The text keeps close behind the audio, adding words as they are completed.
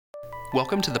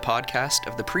Welcome to the podcast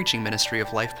of the preaching ministry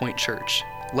of Life Point Church,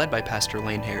 led by Pastor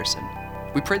Lane Harrison.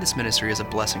 We pray this ministry is a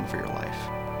blessing for your life.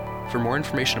 For more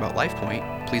information about Life Point,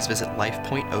 please visit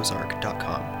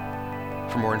lifepointozark.com.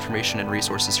 For more information and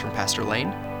resources from Pastor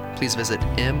Lane, please visit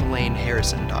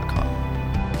mlaneharrison.com.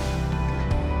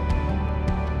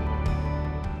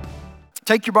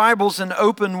 Take your Bibles and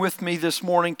open with me this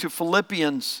morning to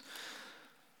Philippians.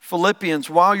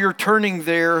 While you're turning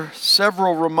there,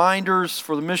 several reminders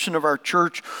for the mission of our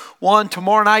church. One,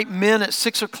 tomorrow night, men at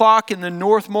 6 o'clock in the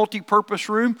North Multipurpose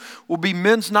Room will be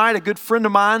men's night. A good friend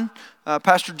of mine,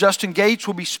 Pastor Justin Gates,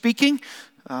 will be speaking.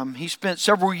 He spent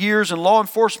several years in law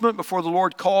enforcement before the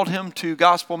Lord called him to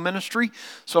gospel ministry.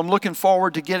 So I'm looking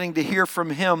forward to getting to hear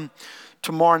from him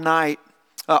tomorrow night.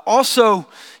 Also,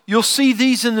 you'll see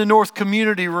these in the North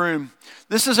Community Room.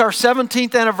 This is our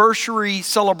 17th anniversary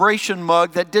celebration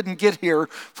mug that didn't get here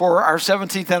for our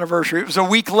 17th anniversary. It was a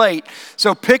week late.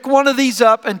 So pick one of these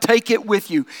up and take it with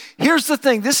you. Here's the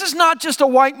thing. This is not just a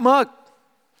white mug.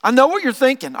 I know what you're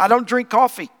thinking. I don't drink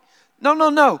coffee.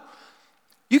 No.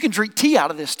 You can drink tea out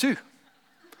of this too.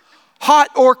 Hot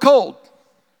or cold.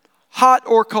 Hot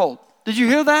or cold. Did you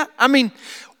hear that? I mean,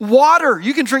 water.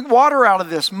 You can drink water out of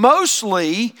this.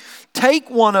 Mostly, take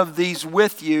one of these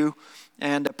with you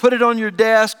and put it on your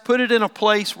desk, put it in a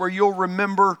place where you'll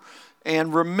remember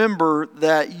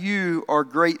that you are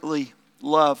greatly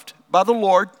loved by the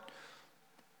Lord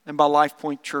and by Life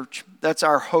Point Church. That's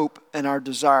our hope and our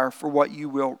desire for what you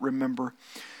will remember.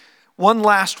 One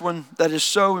last one that is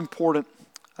so important.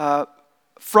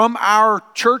 From our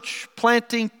church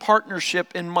planting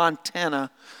partnership in Montana,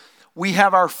 we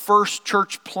have our first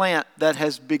church plant that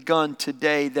has begun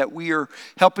today that we are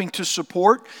helping to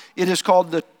support. It is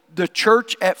called the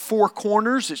Church at Four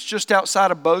Corners. It's just outside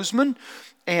of Bozeman.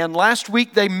 And last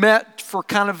week they met for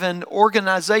kind of an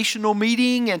organizational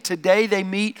meeting, and today they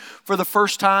meet for the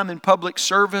first time in public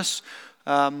service.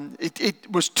 It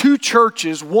was two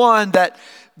churches, one that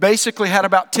basically had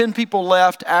about 10 people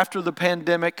left after the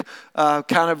pandemic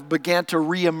kind of began to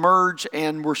reemerge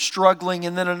and were struggling.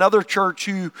 And then another church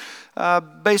who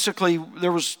basically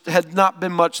had not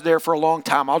been much there for a long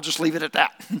time. I'll just leave it at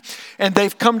that. And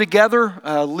they've come together.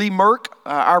 Lee Merck,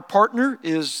 our partner,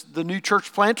 is the new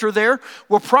church planter there.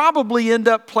 We'll probably end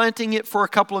up planting it for a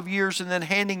couple of years and then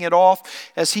handing it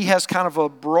off, as he has kind of a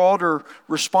broader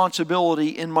responsibility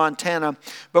in Montana.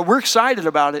 But we're excited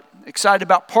about it. Excited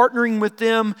about partnering with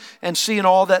them and seeing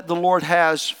all that the Lord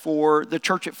has for the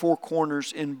Church at Four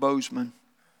Corners in Bozeman.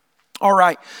 All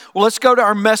right, well, let's go to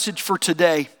our message for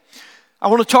today. I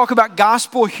want to talk about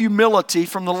gospel humility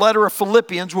from the letter of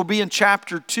Philippians. We'll be in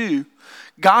chapter 2.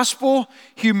 Gospel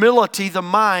humility, the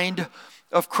mind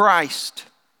of Christ.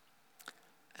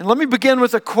 And let me begin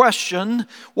with a question.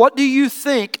 What do you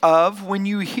think of when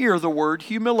you hear the word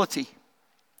humility?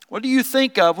 What do you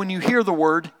think of when you hear the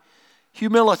word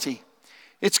humility?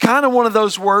 It's kind of one of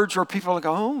those words where people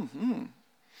go,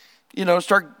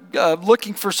 start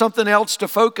looking for something else to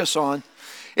focus on.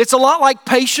 It's a lot like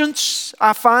patience,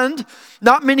 I find.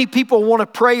 Not many people want to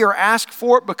pray or ask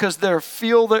for it because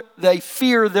they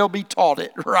fear they'll be taught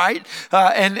it, right?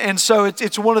 And so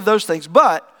it's one of those things.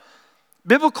 But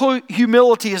biblical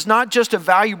humility is not just a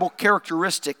valuable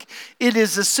characteristic. It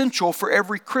is essential for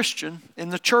every Christian in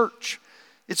the church.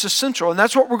 It's essential, and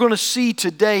that's what we're going to see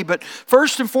today. But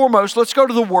first and foremost, let's go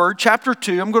to the Word, chapter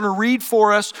 2. I'm going to read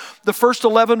for us the first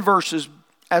 11 verses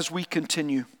as we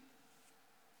continue.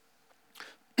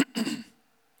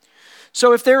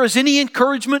 So if there is any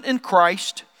encouragement in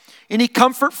Christ, any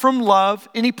comfort from love,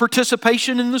 any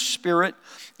participation in the Spirit,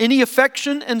 any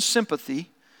affection and sympathy,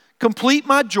 complete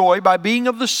my joy by being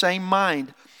of the same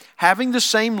mind, having the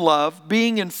same love,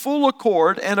 being in full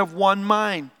accord and of one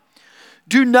mind.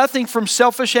 Do nothing from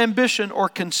selfish ambition or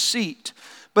conceit,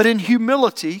 but in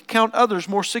humility count others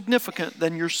more significant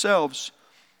than yourselves.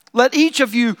 Let each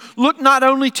of you look not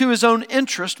only to his own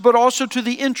interest, but also to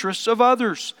the interests of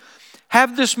others.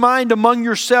 Have this mind among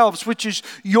yourselves, which is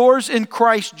yours in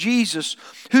Christ Jesus,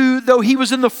 who, though he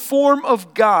was in the form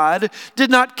of God, did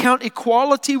not count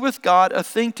equality with God a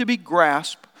thing to be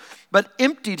grasped, but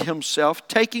emptied himself,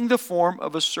 taking the form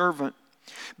of a servant,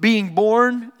 being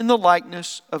born in the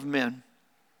likeness of men.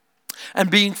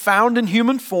 And being found in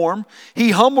human form,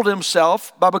 he humbled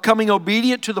himself by becoming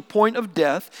obedient to the point of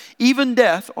death, even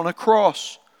death on a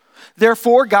cross.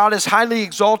 Therefore, God has highly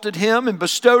exalted him and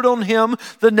bestowed on him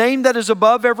the name that is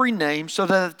above every name, so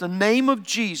that at the name of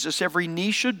Jesus every knee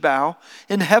should bow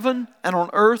in heaven and on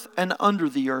earth and under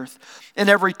the earth, and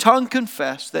every tongue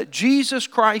confess that Jesus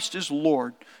Christ is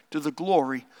Lord, to the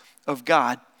glory of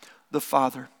God the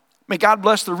Father. May God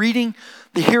bless the reading,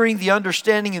 the hearing, the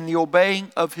understanding, and the obeying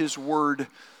of His word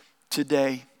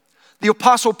today. The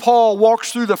Apostle Paul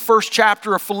walks through the first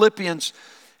chapter of Philippians,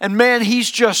 and man,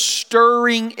 he's just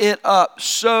stirring it up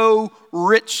so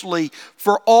richly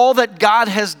for all that God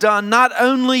has done, not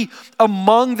only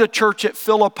among the church at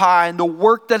Philippi and the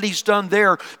work that He's done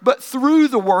there, but through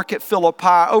the work at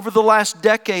Philippi over the last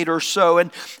decade or so.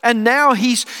 And now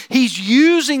he's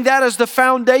using that as the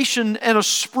foundation and a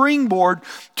springboard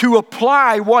to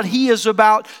apply what he is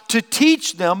about to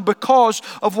teach them because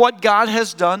of what God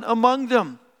has done among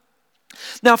them.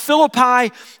 Now,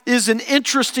 Philippi is an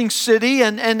interesting city,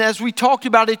 and as we talked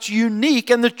about, it's unique,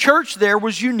 and the church there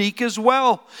was unique as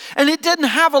well. And it didn't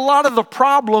have a lot of the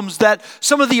problems that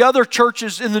some of the other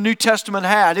churches in the New Testament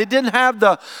had. It didn't have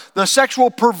the sexual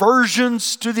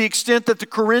perversions to the extent that the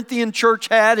Corinthian church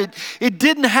had. It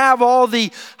didn't have all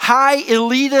the high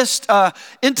elitist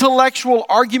intellectual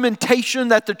argumentation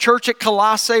that the church at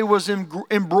Colossae was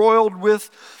embroiled with.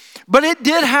 But it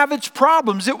did have its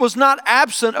problems. It was not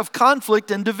absent of conflict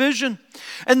and division.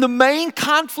 And the main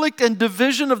conflict and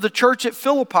division of the church at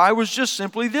Philippi was just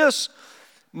simply this: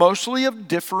 mostly of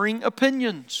differing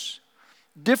opinions.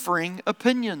 Differing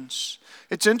opinions.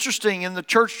 It's interesting, in the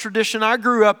church tradition I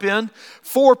grew up in,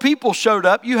 4 people showed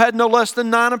up. You had no less than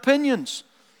 9 opinions.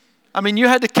 I mean, you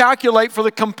had to calculate for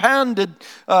the compounded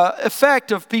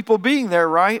effect of people being there,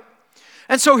 right?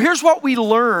 And so here's what we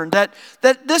learned, that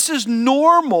this is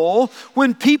normal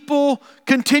when people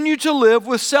continue to live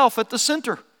with self at the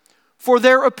center, for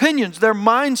their opinions, their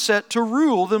mindset to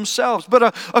rule themselves.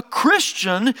 But a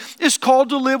Christian is called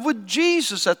to live with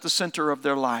Jesus at the center of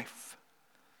their life.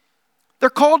 They're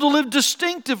called to live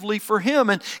distinctively for Him.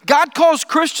 And God calls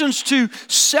Christians to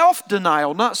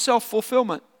self-denial, not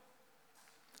self-fulfillment.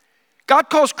 God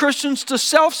calls Christians to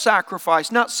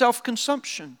self-sacrifice, not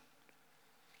self-consumption.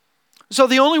 So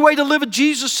the only way to live a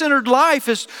Jesus-centered life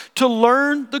is to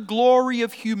learn the glory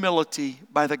of humility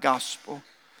by the gospel.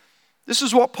 This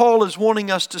is what Paul is wanting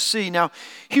us to see. Now,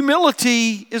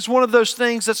 humility is one of those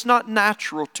things that's not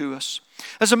natural to us.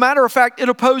 As a matter of fact, it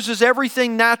opposes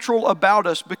everything natural about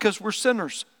us because we're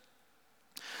sinners.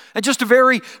 And just a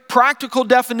very practical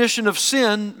definition of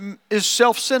sin is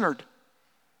self-centered.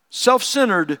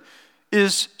 Self-centered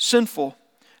is sinful.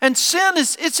 And sin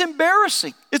it's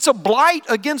embarrassing. It's a blight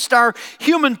against our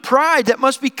human pride that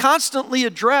must be constantly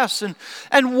addressed.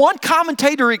 And one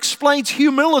commentator explains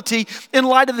humility in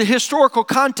light of the historical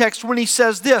context when he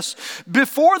says this: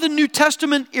 before the New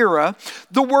Testament era,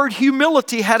 the word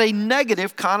humility had a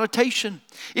negative connotation.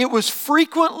 It was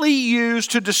frequently used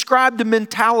to describe the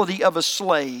mentality of a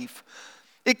slave.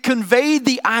 It conveyed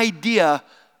the idea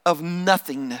of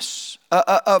nothingness,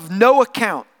 of no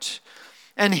account.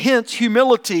 And hence,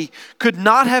 humility could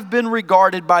not have been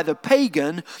regarded by the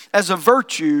pagan as a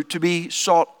virtue to be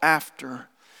sought after.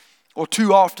 Or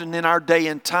too often in our day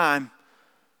and time,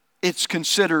 it's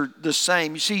considered the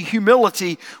same. You see,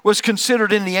 humility was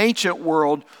considered in the ancient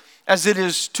world, as it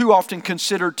is too often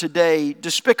considered today,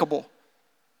 despicable.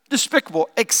 Despicable,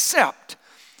 except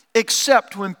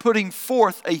when putting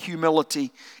forth a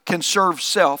humility can serve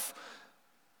self,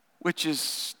 which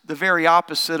is the very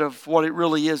opposite of what it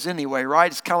really is anyway,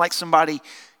 right? It's kind of like somebody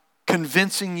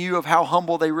convincing you of how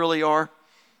humble they really are.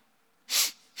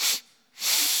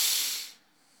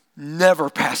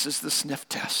 Never passes the sniff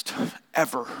test,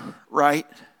 ever, right?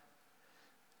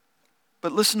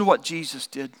 But listen to what Jesus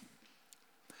did.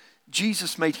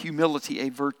 Jesus made humility a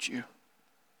virtue.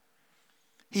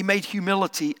 He made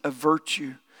humility a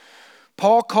virtue.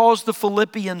 Paul calls the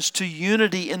Philippians to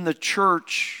unity in the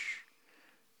church,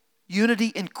 unity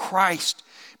in Christ,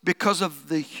 because of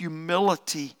the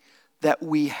humility that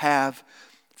we have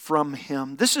from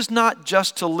Him. This is not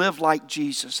just to live like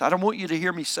Jesus. I don't want you to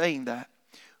hear me saying that.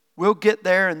 We'll get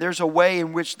there, and there's a way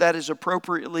in which that is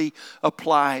appropriately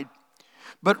applied.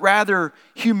 But rather,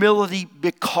 humility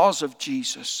because of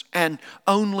Jesus, and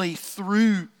only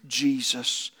through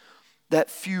Jesus, that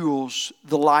fuels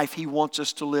the life He wants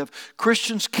us to live.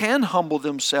 Christians can humble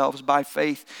themselves by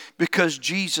faith because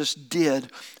Jesus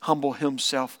did humble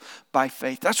Himself by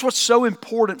faith. That's what's so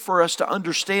important for us to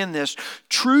understand this.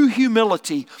 True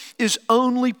humility is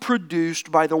only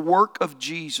produced by the work of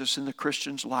Jesus in the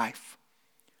Christian's life.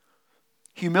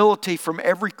 Humility from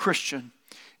every Christian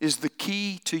is the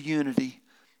key to unity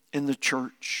in the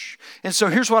church. And so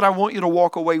here's what I want you to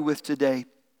walk away with today.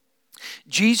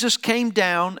 Jesus came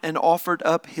down and offered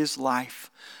up His life,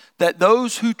 that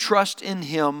those who trust in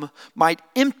Him might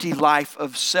empty life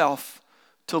of self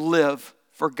to live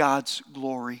for God's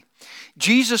glory.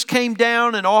 Jesus came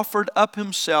down and offered up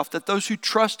Himself, that those who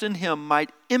trust in Him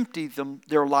might empty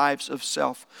their lives of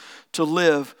self to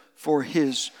live for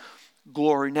His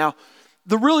glory. Now,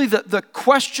 the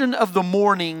question of the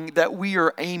morning that we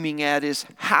are aiming at is,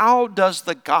 how does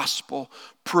the gospel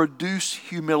produce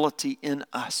humility in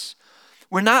us?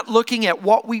 We're not looking at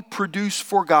what we produce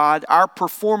for God, our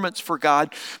performance for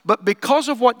God, but because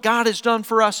of what God has done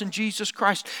for us in Jesus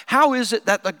Christ, how is it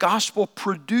that the gospel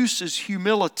produces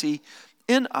humility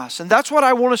in us? And that's what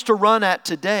I want us to run at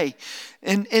today.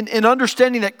 In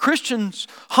understanding that Christians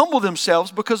humble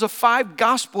themselves because of 5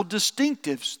 gospel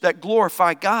distinctives that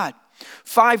glorify God.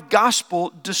 5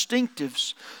 gospel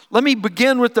distinctives. Let me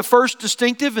begin with the first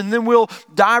distinctive and then we'll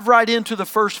dive right into the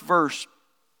first verse.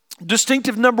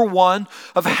 Distinctive number 1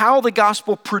 of how the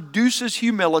gospel produces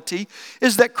humility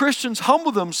is that Christians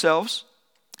humble themselves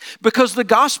because the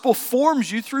gospel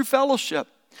forms you through fellowship.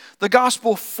 The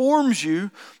gospel forms you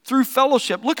through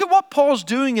fellowship. Look at what Paul's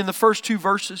doing in the first 2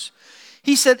 verses.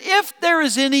 He said, if there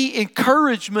is any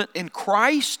encouragement in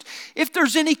Christ, if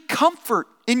there's any comfort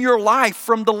in your life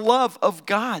from the love of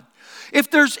God, if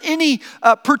there's any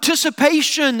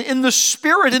participation in the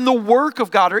Spirit, in the work of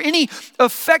God, or any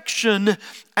affection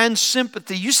and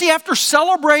sympathy. You see, after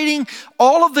celebrating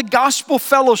all of the gospel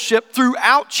fellowship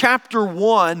throughout chapter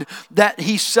 1 that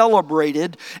he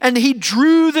celebrated, and he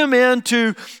drew them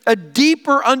into a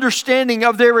deeper understanding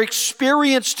of their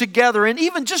experience together, and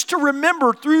even just to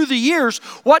remember through the years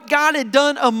what God had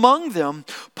done among them,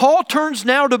 Paul turns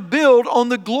now to build on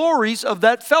the glories of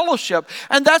that fellowship.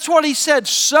 And that's what he said,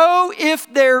 so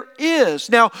if there is.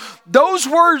 Now, those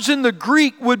words in the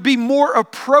Greek would be more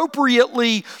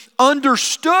appropriately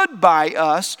understood by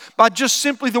us by just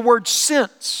simply the word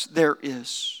since there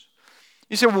is.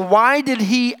 You say, well, why did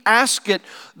he ask it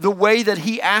the way that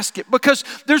he asked it? Because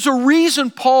there's a reason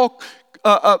Paul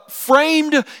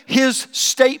framed his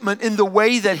statement in the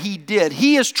way that he did.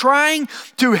 He is trying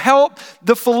to help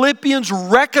the Philippians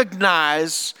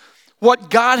recognize what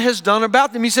God has done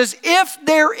about them. He says, if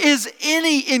there is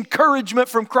any encouragement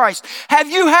from Christ. Have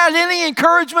you had any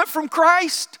encouragement from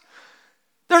Christ?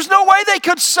 There's no way they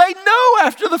could say no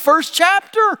after the first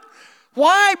chapter.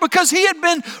 Why? Because he had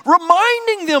been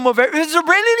reminding them of it. Has there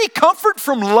been any comfort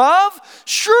from love?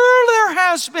 Sure there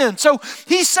has been. So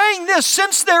he's saying this,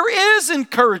 since there is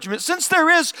encouragement, since there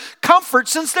is comfort,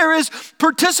 since there is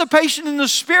participation in the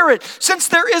Spirit, since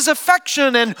there is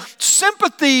affection and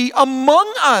sympathy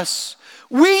among us,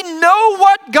 we know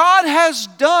what God has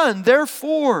done.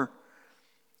 Therefore,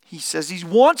 he says he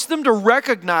wants them to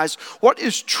recognize what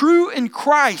is true in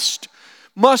Christ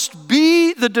must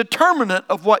be the determinant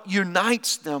of what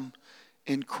unites them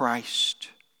in Christ.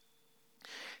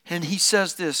 And he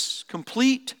says this,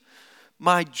 complete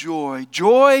my joy.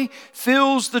 Joy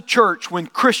fills the church when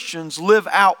Christians live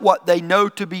out what they know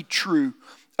to be true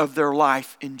of their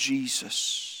life in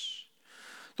Jesus.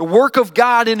 The work of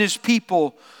God in His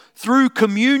people through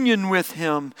communion with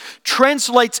Him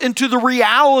translates into the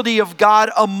reality of God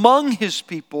among His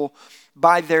people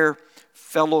by their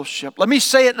fellowship. Let me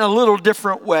say it in a little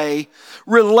different way.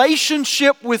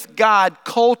 Relationship with God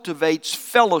cultivates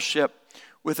fellowship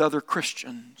with other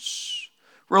Christians.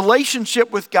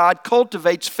 Relationship with God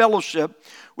cultivates fellowship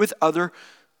with other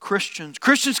Christians.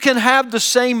 Christians can have the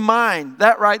same mind.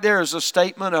 That right there is a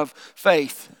statement of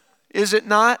faith. Is it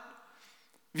not?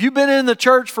 If you've been in the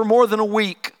church for more than a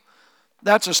week,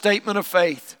 that's a statement of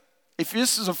faith. If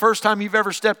this is the first time you've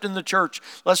ever stepped in the church,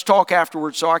 let's talk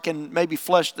afterwards so I can maybe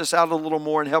flesh this out a little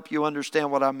more and help you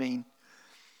understand what I mean.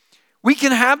 We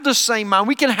can have the same mind.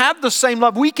 We can have the same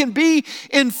love. We can be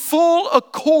in full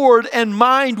accord and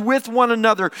mind with one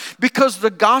another because the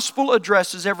gospel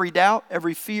addresses every doubt,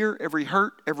 every fear, every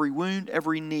hurt, every wound,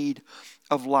 every need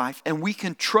of life. And we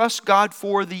can trust God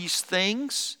for these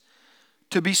things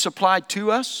to be supplied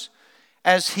to us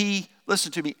as He,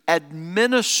 listen to me,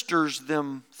 administers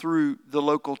them through the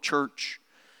local church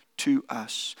to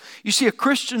us. You see, a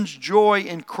Christian's joy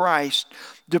in Christ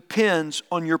depends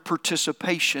on your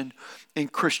participation in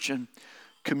Christian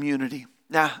community.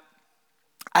 Now,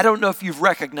 I don't know if you've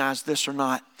recognized this or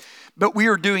not, but we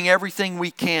are doing everything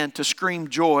we can to scream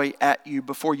joy at you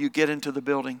before you get into the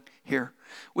building here.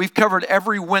 We've covered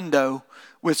every window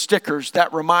with stickers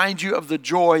that remind you of the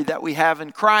joy that we have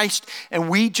in Christ, and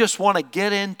we just want to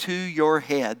get into your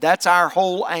head. That's our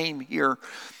whole aim here.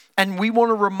 And we want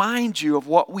to remind you of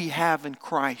what we have in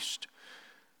Christ.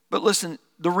 But listen,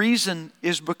 the reason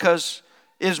is because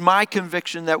it is my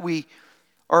conviction that we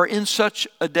are in such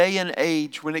a day and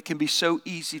age when it can be so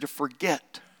easy to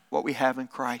forget what we have in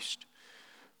Christ.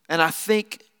 And I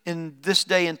think in this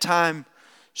day and time,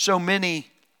 so many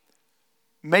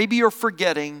maybe are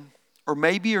forgetting, or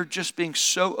maybe you're just being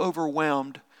so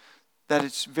overwhelmed that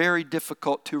it's very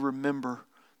difficult to remember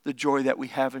the joy that we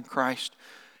have in Christ.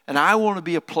 And I want to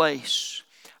be a place,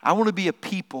 I want to be a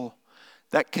people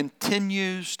that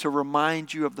continues to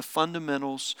remind you of the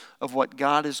fundamentals of what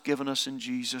God has given us in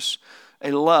Jesus.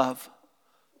 A love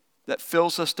that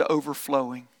fills us to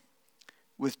overflowing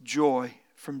with joy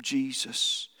from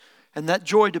Jesus. And that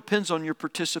joy depends on your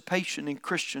participation in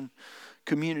Christian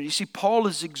community. See, Paul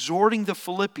is exhorting the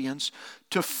Philippians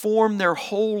to form their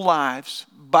whole lives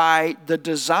by the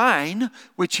design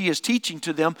which he is teaching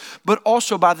to them, but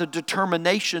also by the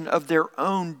determination of their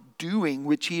own doing,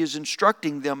 which he is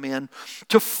instructing them in,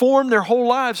 to form their whole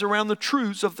lives around the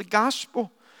truths of the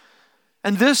gospel.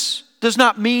 And this does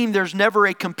not mean there's never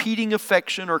a competing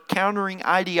affection or countering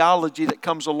ideology that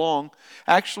comes along.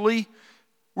 Actually,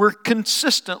 we're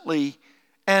consistently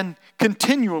and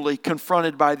continually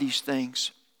confronted by these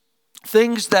things.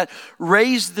 Things that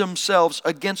raise themselves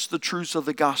against the truths of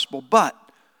the gospel. But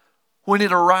when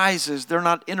it arises, they're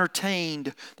not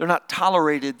entertained, they're not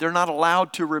tolerated, they're not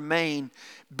allowed to remain.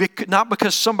 Not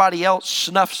because somebody else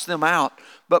snuffs them out,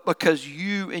 but because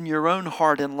you in your own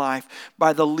heart and life,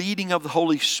 by the leading of the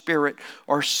Holy Spirit,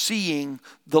 are seeing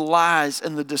the lies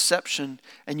and the deception,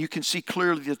 and you can see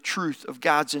clearly the truth of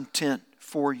God's intent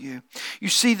for you. You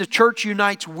see, the church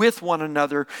unites with one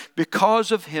another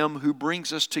because of Him who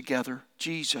brings us together,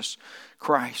 Jesus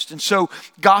Christ. And so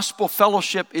gospel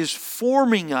fellowship is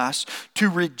forming us to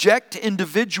reject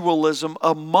individualism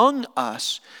among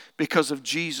us because of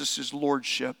Jesus'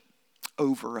 lordship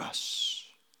over us.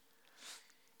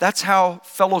 That's how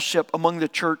fellowship among the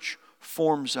church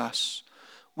forms us.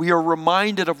 We are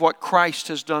reminded of what Christ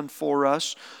has done for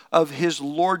us, of His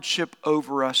lordship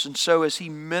over us. And so as He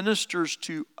ministers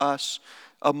to us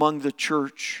among the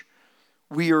church,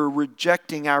 we are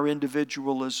rejecting our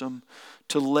individualism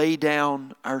to lay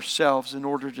down ourselves in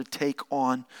order to take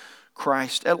on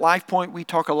Christ. At LifePoint, we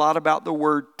talk a lot about the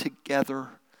word together.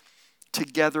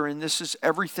 Together, and this is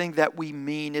everything that we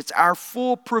mean. It's our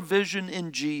full provision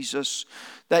in Jesus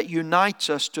that unites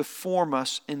us to form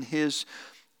us in His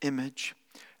image.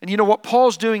 And you know what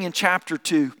Paul's doing in chapter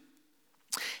 2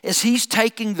 is he's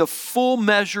taking the full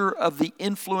measure of the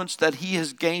influence that he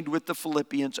has gained with the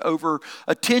Philippians over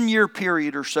a 10-year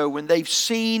period or so when they've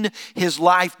seen his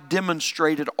life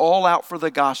demonstrated all out for the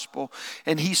gospel.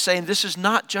 And he's saying, this is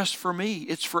not just for me,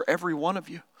 it's for every one of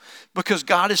you. Because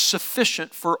God is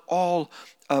sufficient for all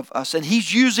of us. And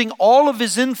He's using all of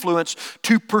His influence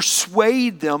to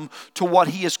persuade them to what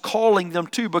He is calling them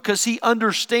to. Because He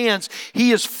understands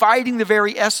He is fighting the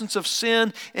very essence of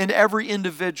sin in every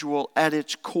individual at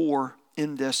its core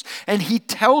in this. And He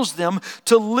tells them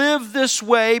to live this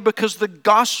way because the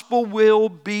gospel will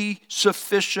be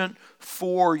sufficient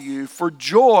for you. For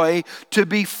joy to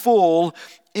be full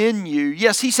in you.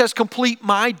 Yes, He says, complete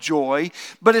my joy,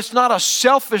 but it's not a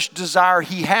selfish desire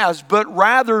He has, but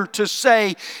rather to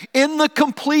say, in the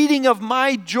completing of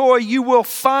my joy, you will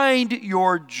find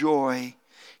your joy.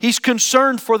 He's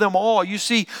concerned for them all. You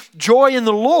see, joy in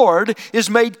the Lord is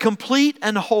made complete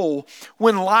and whole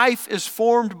when life is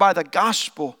formed by the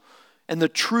gospel and the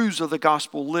truths of the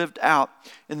gospel lived out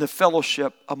in the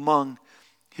fellowship among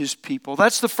His people.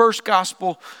 That's the first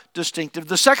gospel distinctive.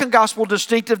 The second gospel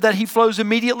distinctive that he flows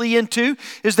immediately into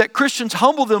is that Christians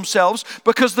humble themselves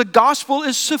because the gospel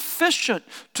is sufficient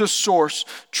to source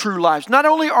true lives. Not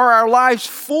only are our lives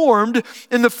formed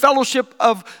in the fellowship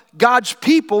of God's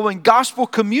people and gospel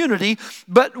community,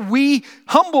 but we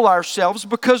humble ourselves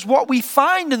because what we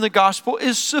find in the gospel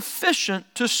is sufficient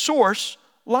to source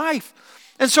life.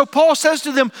 And so Paul says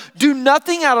to them, do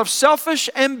nothing out of selfish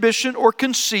ambition or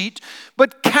conceit,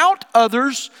 but count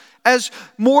others as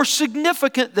more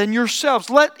significant than yourselves.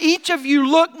 Let each of you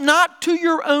look not to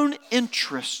your own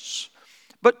interests,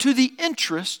 but to the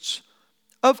interests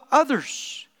of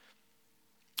others.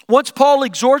 Once Paul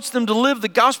exhorts them to live the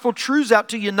gospel truths out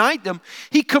to unite them,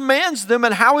 he commands them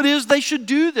and how it is they should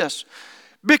do this.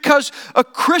 Because a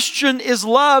Christian is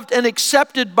loved and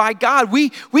accepted by God.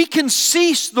 We can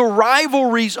cease the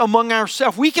rivalries among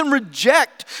ourselves. We can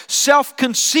reject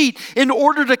self-conceit in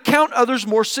order to count others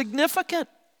more significant.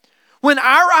 When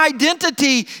our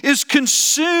identity is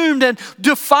consumed and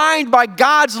defined by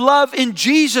God's love in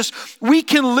Jesus, we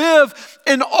can live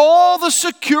in all the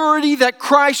security that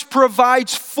Christ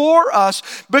provides for us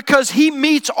because He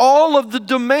meets all of the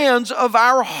demands of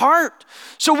our heart.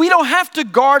 So we don't have to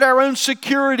guard our own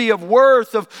security of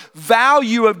worth, of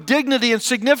value, of dignity and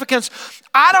significance.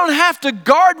 I don't have to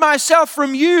guard myself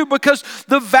from you because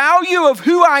the value of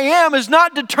who I am is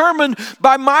not determined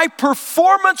by my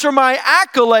performance or my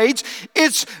accolades.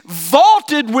 It's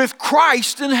vaulted with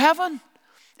Christ in heaven.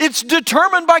 It's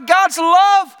determined by God's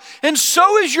love, and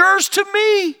so is yours to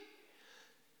me.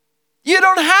 You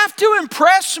don't have to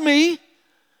impress me.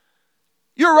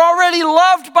 You're already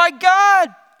loved by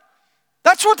God.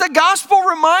 That's what the gospel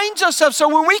reminds us of. So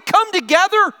when we come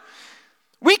together,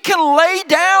 we can lay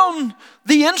down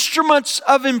the instruments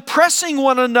of impressing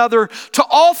one another to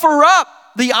offer up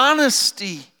the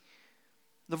honesty,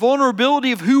 the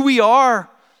vulnerability of who we are.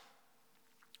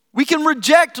 We can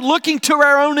reject looking to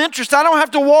our own interest. I don't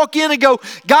have to walk in and go,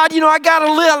 God, I got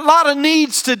a lot of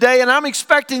needs today and I'm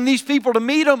expecting these people to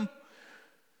meet them.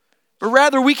 But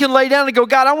rather we can lay down and go,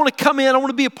 God, I want to come in. I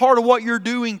want to be a part of what you're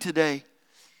doing today.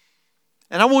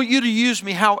 And I want you to use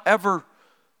me however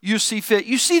you see fit.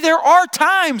 You see, there are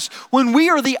times when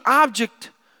we are the object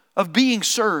of being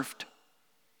served.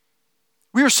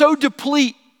 We are so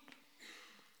depleted.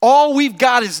 All we've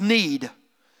got is need.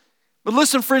 But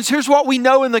listen, friends, here's what we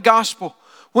know in the gospel.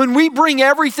 When we bring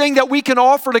everything that we can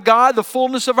offer to God, the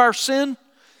fullness of our sin,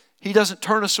 He doesn't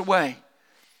turn us away.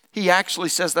 He actually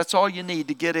says that's all you need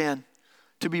to get in.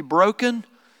 To be broken,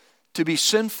 to be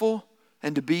sinful,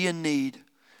 and to be in need.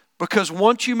 Because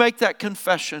once you make that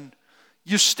confession,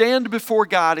 you stand before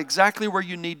God exactly where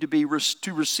you need to be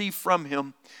to receive from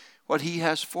Him what He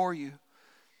has for you.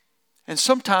 And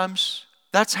sometimes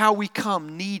that's how we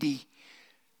come, needy.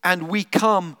 And we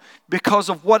come because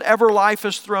of whatever life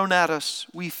has thrown at us.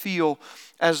 We feel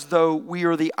as though we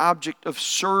are the object of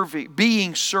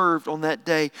being served on that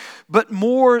day. But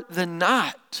more than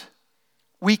not,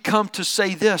 we come to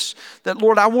say this, that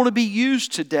Lord, I want to be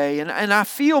used today. And I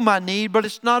feel my need, but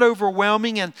it's not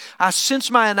overwhelming. And I sense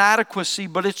my inadequacy,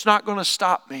 but it's not going to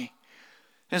stop me.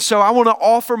 And so I want to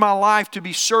offer my life to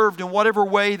be served in whatever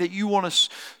way that you want us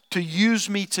to use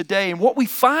me today. And what we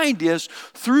find is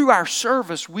through our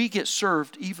service, we get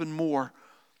served even more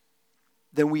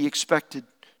than we expected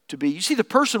to be. You see, the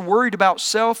person worried about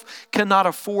self cannot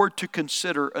afford to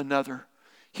consider another.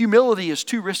 Humility is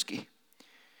too risky.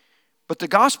 But the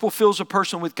gospel fills a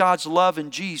person with God's love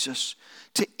in Jesus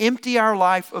to empty our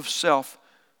life of self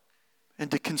and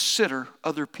to consider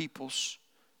other people's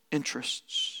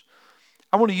interests.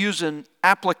 I want to use an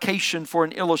application for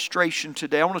an illustration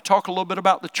today. I want to talk a little bit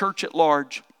about the church at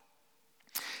large.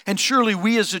 And surely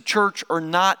we as a church are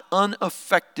not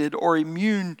unaffected or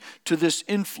immune to this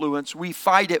influence. We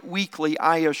fight it weekly,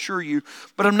 I assure you.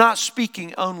 But I'm not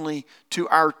speaking only to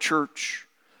our church.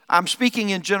 I'm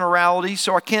speaking in generality,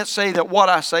 so I can't say that what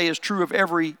I say is true of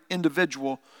every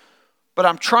individual. But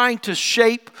I'm trying to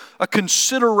shape a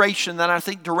consideration that I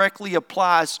think directly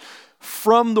applies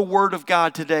from the Word of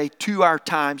God today to our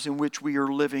times in which we are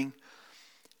living.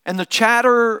 And the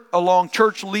chatter along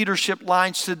church leadership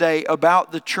lines today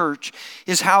about the church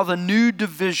is how the new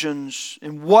divisions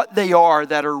and what they are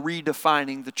that are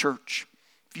redefining the church.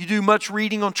 If you do much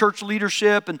reading on church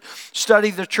leadership and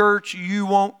study the church, you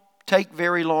won't take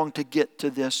very long to get to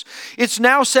this. It's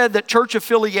now said that church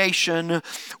affiliation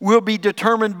will be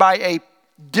determined by a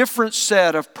different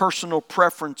set of personal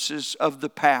preferences of the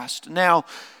past. Now,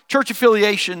 church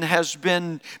affiliation has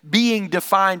been being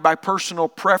defined by personal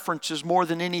preferences more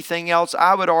than anything else,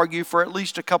 I would argue, for at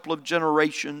least a couple of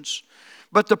generations.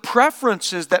 But the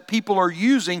preferences that people are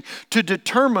using to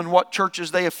determine what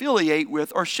churches they affiliate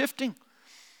with are shifting.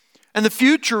 And the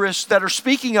futurists that are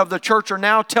speaking of the church are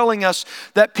now telling us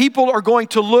that people are going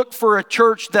to look for a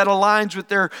church that aligns with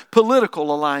their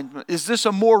political alignment. Is this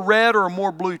a more red or a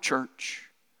more blue church?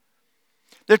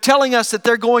 They're telling us that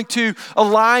they're going to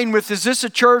align with, is this a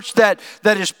church that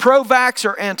is pro-vax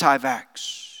or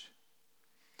anti-vax?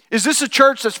 Is this a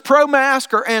church that's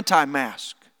pro-mask or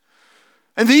anti-mask?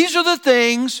 And these are the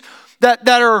things that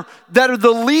are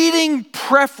the leading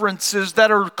preferences that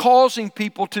are causing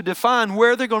people to define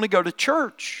where they're going to go to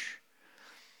church.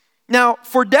 Now,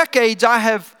 for decades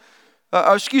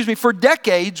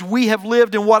we have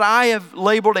lived in what I have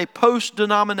labeled a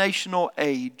post-denominational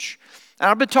age. And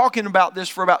I've been talking about this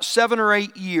for about 7 or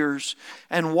 8 years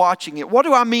and watching it. What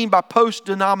do I mean by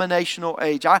post-denominational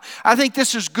age? I think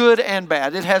this is good and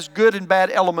bad. It has good and bad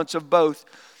elements of both.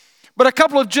 But a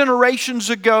couple of generations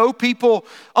ago, people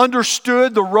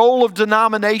understood the role of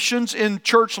denominations in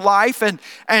church life and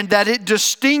that it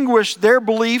distinguished their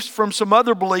beliefs from some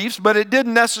other beliefs, but it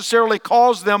didn't necessarily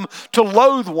cause them to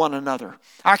loathe one another.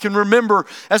 I can remember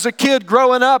as a kid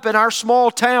growing up in our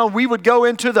small town, we would go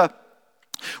into the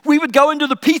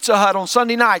Pizza Hut on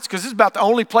Sunday nights because it's about the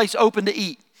only place open to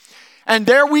eat. And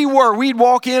there we were. We'd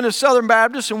walk in as Southern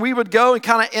Baptists and we would go and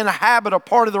kind of inhabit a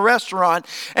part of the restaurant.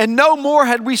 And no more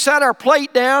had we set our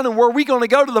plate down and were we going to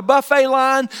go to the buffet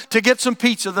line to get some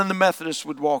pizza than the Methodists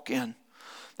would walk in.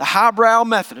 The highbrow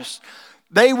Methodists.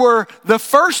 They were the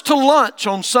first to lunch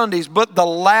on Sundays, but the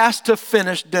last to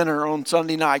finish dinner on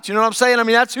Sunday nights. You know what I'm saying? I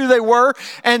mean, that's who they were.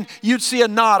 And you'd see a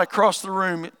nod across the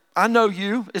room. I know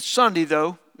you. It's Sunday,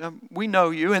 though. we know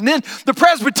you. And then the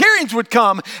Presbyterians would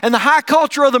come, and the high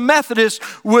culture of the Methodists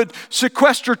would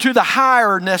sequester to the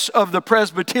highness of the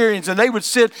Presbyterians, and they would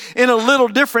sit in a little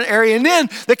different area. And then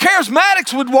the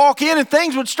Charismatics would walk in, and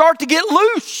things would start to get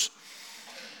loose.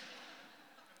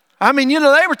 I mean,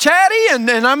 they were chatty, and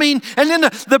then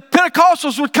the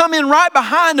Pentecostals would come in right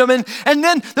behind them, and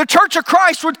then the Church of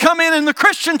Christ would come in the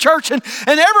Christian church, and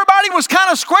everybody was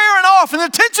kind of squaring off, and the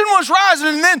tension was rising,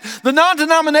 and then the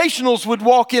non-denominationals would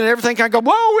walk in, and everything kind of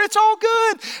go, whoa, it's all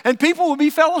good, and people would be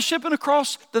fellowshipping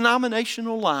across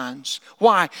denominational lines.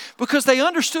 Why? Because they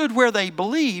understood where they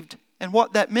believed and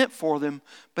what that meant for them,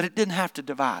 but it didn't have to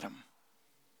divide them.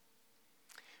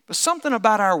 But something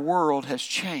about our world has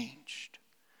changed.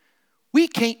 We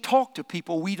can't talk to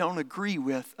people we don't agree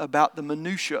with about the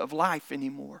minutia of life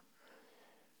anymore.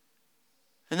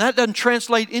 And that doesn't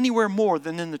translate anywhere more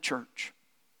than in the church.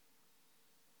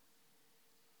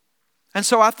 And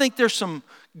so I think there's some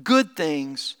good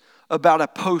things about a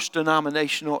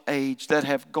post-denominational age that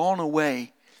have gone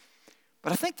away.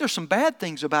 But I think there's some bad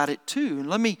things about it too. And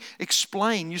let me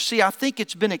explain. You see, I think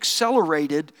it's been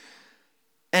accelerated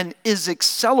and is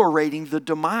accelerating the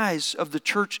demise of the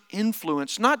church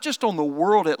influence, not just on the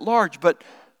world at large, but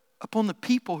upon the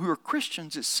people who are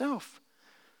Christians itself.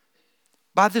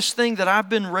 By this thing that I've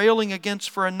been railing against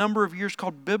for a number of years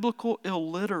called biblical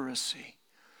illiteracy.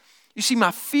 You see,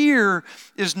 my fear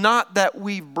is not that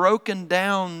we've broken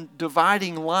down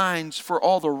dividing lines for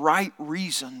all the right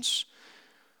reasons,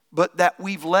 but that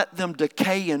we've let them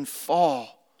decay and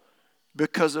fall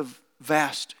because of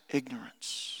vast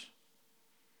ignorance.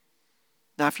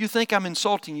 Now, if you think I'm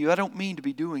insulting you, I don't mean to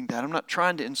be doing that. I'm not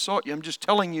trying to insult you. I'm just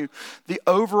telling you the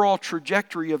overall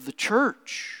trajectory of the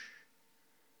church.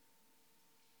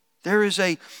 There is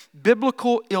a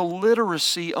biblical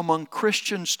illiteracy among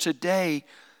Christians today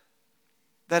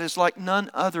that is like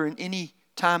none other in any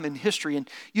time in history. And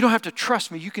you don't have to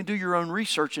trust me. You can do your own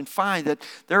research and find that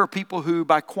there are people who,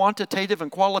 by quantitative and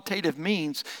qualitative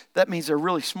means, that means they're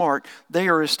really smart, they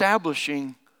are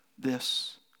establishing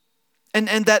this. And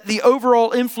that the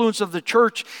overall influence of the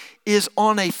church is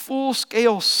on a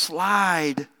full-scale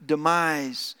slide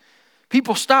demise.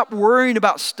 People stop worrying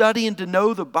about studying to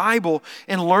know the Bible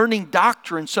and learning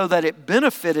doctrine so that it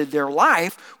benefited their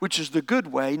life, which is the good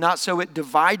way, not so it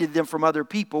divided them from other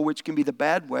people, which can be the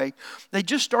bad way. They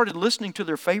just started listening to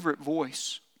their favorite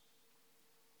voice.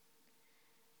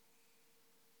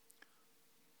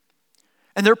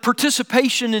 And their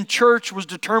participation in church was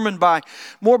determined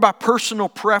more by personal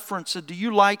preference. Do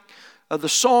you like the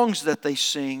songs that they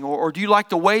sing? Or do you like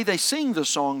the way they sing the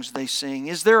songs they sing?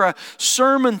 Is there a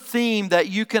sermon theme that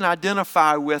you can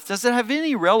identify with? Does it have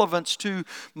any relevance to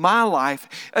my life?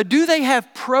 Do they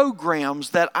have programs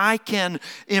that I can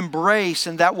embrace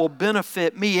and that will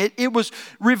benefit me? It was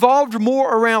revolved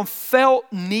more around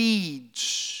felt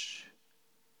needs.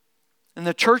 And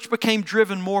the church became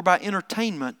driven more by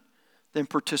entertainment than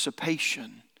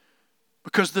participation,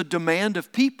 because the demand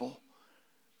of people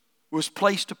was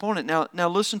placed upon it. Now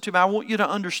listen to me. I want you to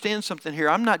understand something here.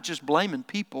 I'm not just blaming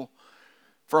people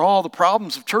for all the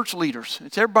problems of church leaders.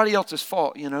 It's everybody else's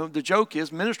fault. The joke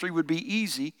is ministry would be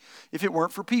easy if it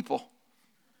weren't for people.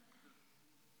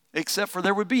 Except for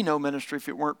there would be no ministry if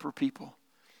it weren't for people.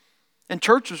 And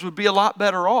churches would be a lot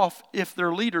better off if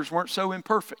their leaders weren't so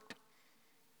imperfect.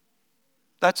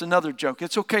 That's another joke.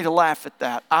 It's okay to laugh at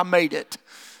that. I made it.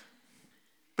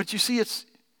 But you see,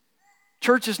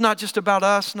 church is not just about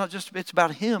us, it's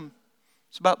about Him.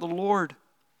 It's about the Lord.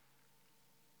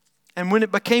 And when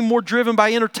it became more driven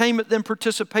by entertainment than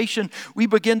participation, we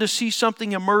began to see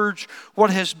something emerge, what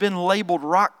has been labeled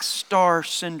rock star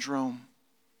syndrome.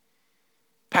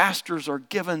 Pastors are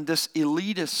given this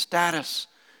elitist status.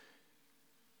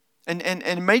 And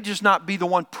it may just not be the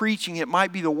one preaching. It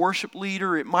might be the worship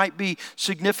leader. It might be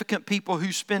significant people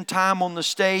who spend time on the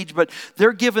stage. But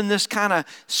they're given this kind of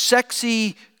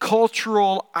sexy,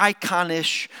 cultural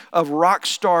iconish of rock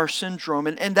star syndrome.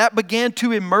 And that began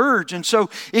to emerge. And so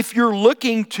if you're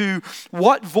looking to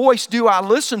what voice do I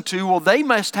listen to, well, they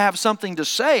must have something to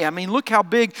say. I mean, look how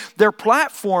big their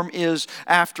platform is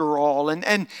after all.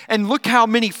 And look how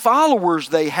many followers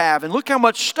they have. And look how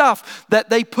much stuff that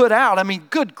they put out. I mean,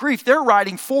 good grief, they're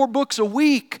writing 4 books a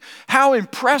week. How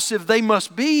impressive they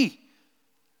must be.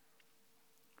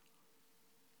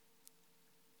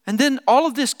 And then all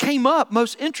of this came up,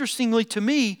 most interestingly to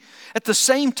me, at the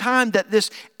same time that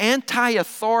this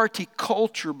anti-authority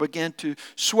culture began to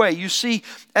sway. You see,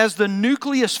 as the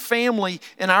nucleus family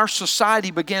in our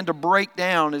society began to break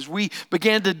down, as we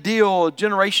began to deal a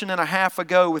generation and a half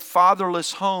ago with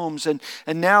fatherless homes, and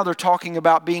now they're talking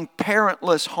about being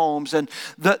parentless homes, and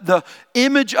the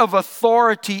image of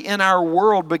authority in our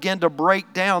world began to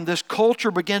break down. This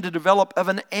culture began to develop of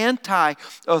an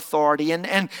anti-authority.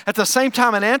 And at the same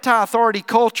time, an anti-authority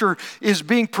culture is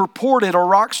being purported, or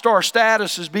rock star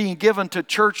status is being given to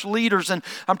church leaders. And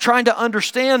I'm trying to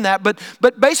understand that. But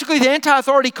basically the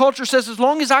anti-authority culture says, as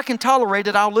long as I can tolerate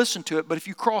it, I'll listen to it. But if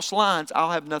you cross lines,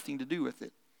 I'll have nothing to do with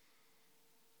it.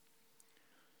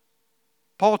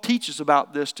 Paul teaches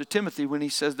about this to Timothy when he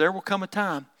says, there will come a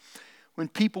time when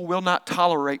people will not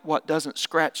tolerate what doesn't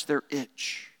scratch their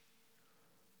itch.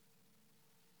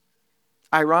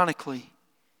 Ironically,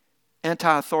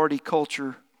 anti-authority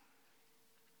culture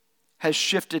has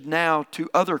shifted now to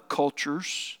other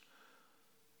cultures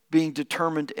being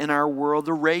determined in our world,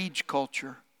 the rage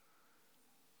culture,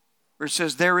 where it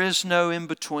says there is no in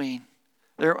between.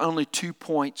 There are only 2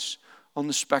 points on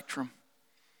the spectrum.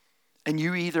 And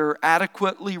you either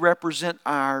adequately represent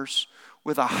ours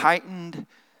with a heightened,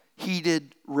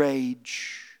 heated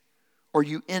rage, or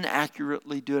you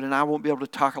inaccurately do it, and I won't be able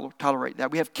to tolerate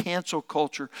that. We have cancel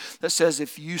culture that says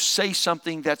if you say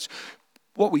something that's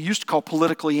what we used to call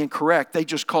politically incorrect, they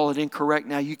just call it incorrect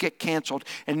now. You get canceled,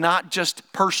 and not just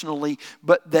personally,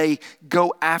 but they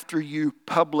go after you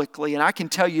publicly. And I can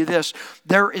tell you this,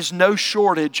 there is no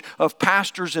shortage of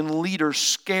pastors and leaders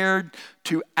scared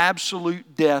to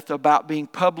absolute death about being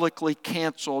publicly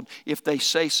canceled if they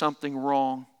say something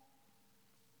wrong.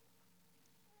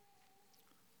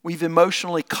 We've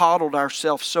emotionally coddled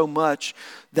ourselves so much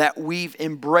that we've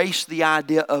embraced the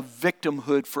idea of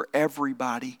victimhood for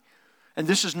everybody. And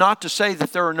this is not to say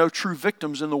that there are no true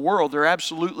victims in the world. There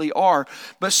absolutely are.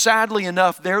 But sadly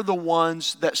enough, they're the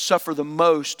ones that suffer the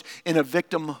most in a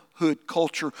victimhood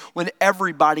culture when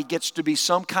everybody gets to be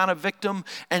some kind of victim,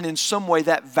 and in some way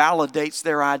that validates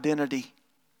their identity.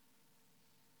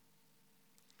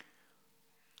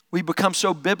 We become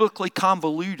so biblically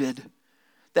convoluted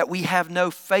that we have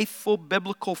no faithful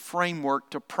biblical framework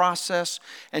to process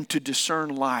and to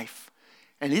discern life.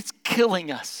 And it's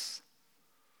killing us.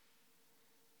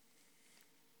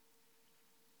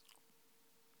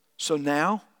 So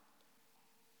now,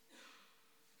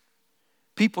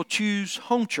 people choose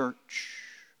home church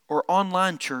or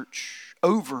online church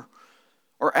over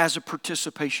or as a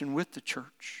participation with the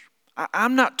church.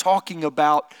 I'm not talking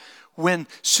about when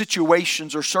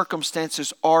situations or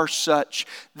circumstances are such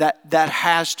that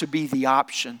has to be the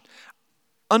option.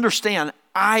 Understand,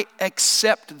 I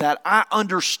accept that. I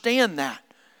understand that.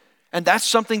 And that's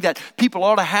something that people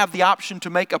ought to have the option to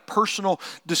make a personal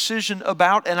decision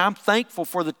about. And I'm thankful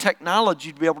for the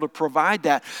technology to be able to provide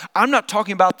that. I'm not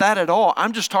talking about that at all.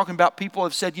 I'm just talking about people who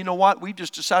have said, you know what, we've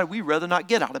just decided we'd rather not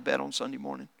get out of bed on Sunday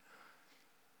morning.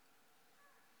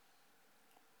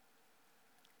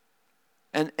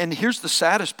 And here's the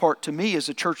saddest part to me as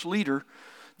a church leader.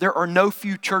 There are no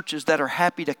few churches that are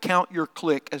happy to count your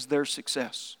clique as their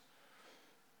success.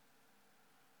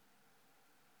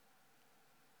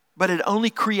 But it only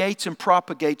creates and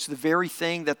propagates the very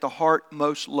thing that the heart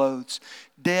most loathes.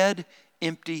 Dead,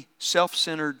 empty,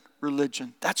 self-centered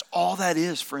religion. That's all that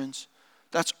is, friends.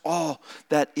 That's all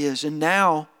that is. And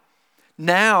now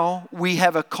we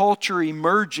have a culture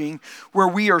emerging where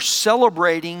we are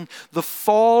celebrating the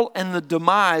fall and the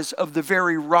demise of the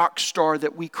very rock star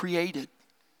that we created.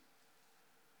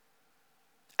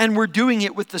 And we're doing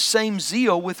it with the same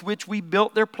zeal with which we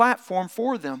built their platform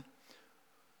for them.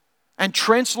 And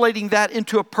translating that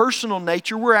into a personal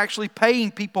nature, we're actually paying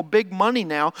people big money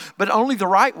now, but only the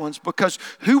right ones, because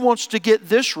who wants to get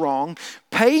this wrong?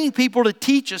 Paying people to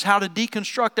teach us how to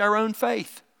deconstruct our own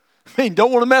faith. I mean,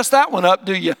 don't want to mess that one up,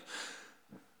 do you?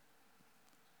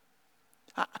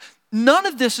 None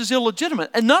of this is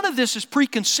illegitimate, and none of this is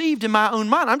preconceived in my own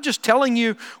mind. I'm just telling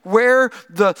you where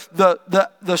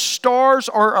the stars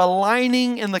are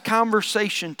aligning in the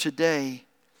conversation today.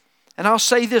 And I'll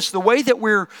say this, the way that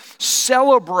we're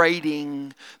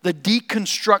celebrating the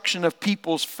deconstruction of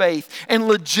people's faith and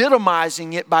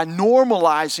legitimizing it by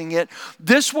normalizing it,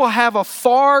 this will have a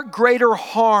far greater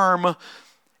harm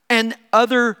and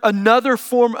another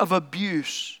form of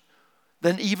abuse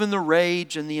than even the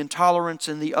rage and the intolerance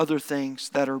and the other things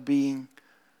that are being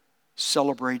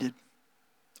celebrated.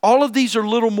 All of these are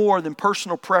little more than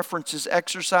personal preferences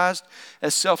exercised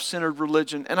as self-centered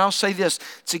religion. And I'll say this,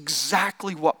 it's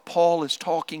exactly what Paul is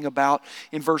talking about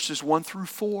in verses 1 through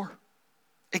 4.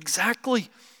 Exactly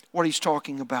what he's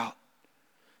talking about.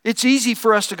 It's easy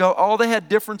for us to go, oh, they had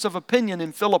difference of opinion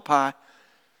in Philippi.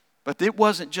 But it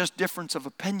wasn't just difference of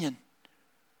opinion.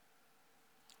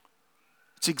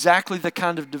 It's exactly the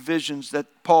kind of divisions that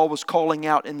Paul was calling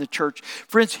out in the church.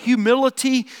 Friends,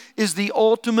 humility is the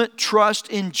ultimate trust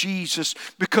in Jesus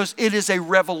because it is a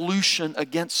revolution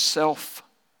against self.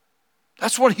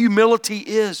 That's what humility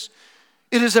is.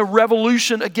 It is a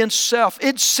revolution against self.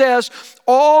 It says,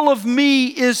 all of me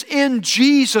is in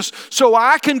Jesus, so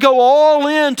I can go all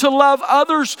in to love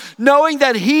others, knowing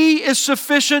that He is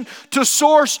sufficient to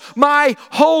source my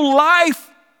whole life.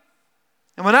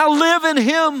 And when I live in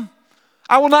Him,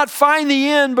 I will not find the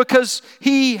end because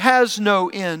He has no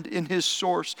end in His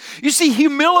source. You see,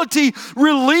 humility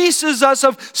releases us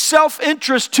of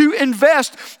self-interest to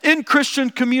invest in Christian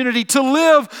community, to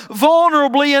live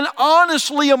vulnerably and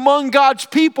honestly among God's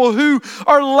people who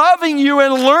are loving you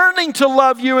and learning to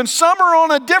love you. And some are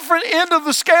on a different end of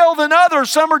the scale than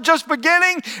others. Some are just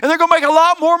beginning and they're going to make a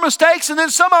lot more mistakes. And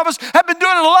then some of us have been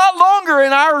doing it a lot longer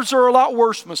and ours are a lot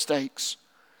worse mistakes.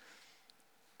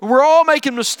 But we're all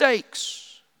making mistakes.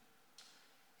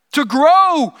 To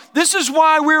grow, this is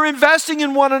why we're investing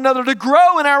in one another, to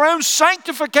grow in our own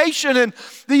sanctification and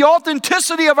the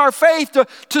authenticity of our faith,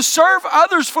 to serve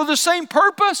others for the same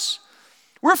purpose.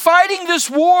 We're fighting this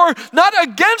war not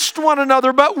against one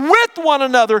another, but with one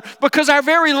another because our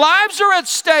very lives are at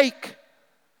stake.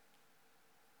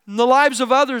 And the lives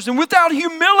of others. And without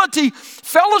humility,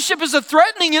 fellowship is a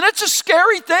threatening and it's a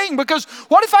scary thing because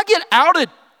what if I get outed?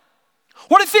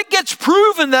 What if it gets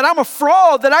proven that I'm a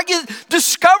fraud, that I get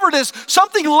discovered as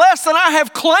something less than I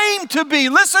have claimed to be?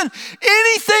 Listen,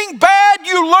 anything bad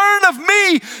you learn of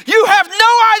me, you have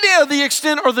no idea the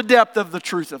extent or the depth of the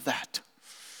truth of that.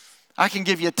 I can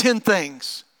give you 10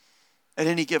 things at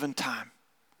any given time.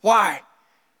 Why?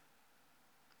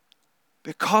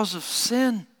 Because of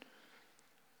sin.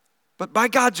 But by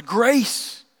God's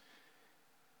grace,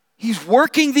 He's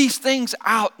working these things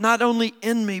out, not only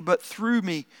in me, but through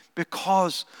me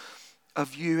because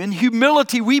of you. In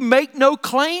humility, we make no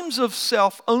claims of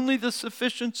self, only the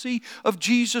sufficiency of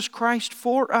Jesus Christ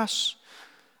for us.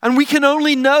 And we can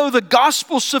only know the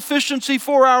gospel sufficiency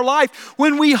for our life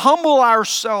when we humble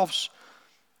ourselves.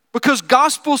 Because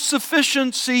gospel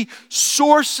sufficiency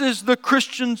sources the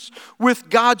Christians with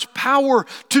God's power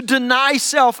to deny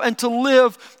self and to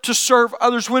live to serve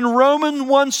others. When Romans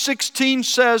 1:16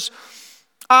 says,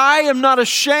 I am not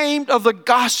ashamed of the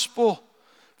gospel,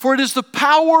 for it is the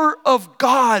power of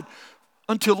God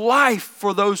unto life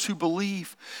for those who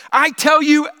believe. I tell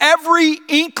you, every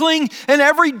inkling and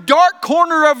every dark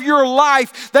corner of your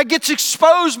life that gets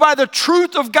exposed by the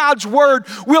truth of God's word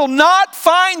will not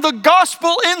find the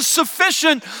gospel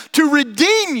insufficient to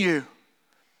redeem you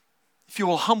if you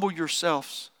will humble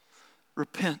yourselves,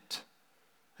 repent,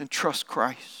 and trust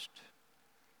Christ.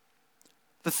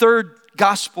 The third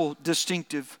gospel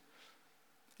distinctive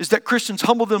is that Christians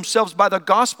humble themselves by the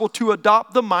gospel to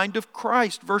adopt the mind of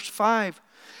Christ. Verse 5,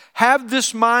 have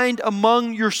this mind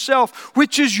among yourself,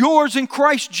 which is yours in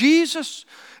Christ Jesus.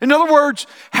 In other words,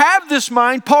 have this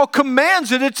mind. Paul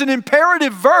commands it. It's an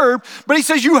imperative verb, but he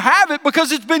says you have it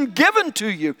because it's been given to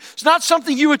you. It's not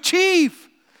something you achieve.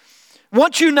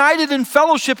 Once united in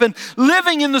fellowship and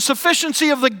living in the sufficiency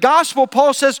of the gospel,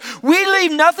 Paul says, we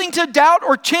leave nothing to doubt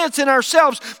or chance in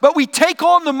ourselves, but we take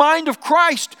on the mind of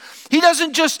Christ. He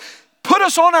doesn't just put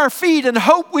us on our feet and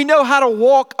hope we know how to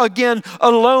walk again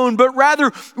alone, but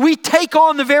rather we take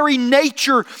on the very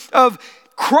nature of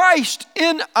Christ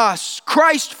in us,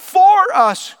 Christ for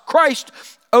us, Christ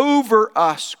over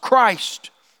us, Christ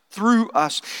through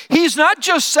us. He's not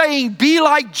just saying be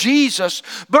like Jesus,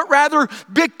 but rather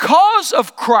because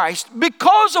of Christ,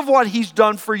 because of what He's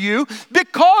done for you,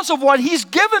 because of what He's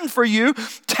given for you,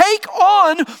 take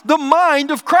on the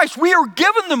mind of Christ. We are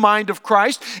given the mind of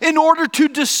Christ in order to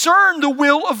discern the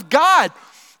will of God.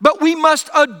 But we must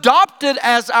adopt it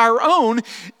as our own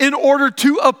in order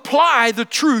to apply the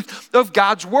truth of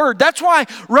God's word. That's why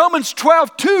Romans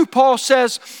 12:2, Paul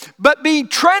says, but being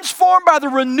transformed by the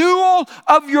renewal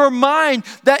of your mind,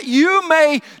 that you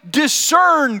may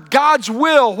discern God's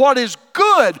will, what is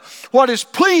good, what is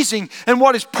pleasing, and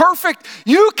what is perfect.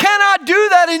 You cannot do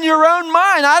that in your own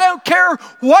mind. I don't care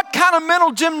what kind of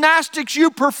mental gymnastics you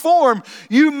perform.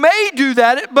 You may do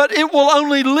that, but it will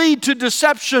only lead to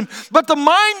deception. But the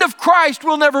mind of Christ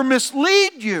will never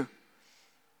mislead you.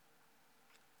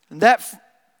 And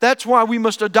that's why we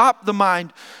must adopt the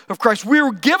mind of Christ. We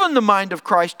were given the mind of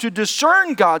Christ to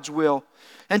discern God's will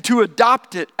and to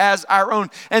adopt it as our own.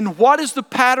 And what is the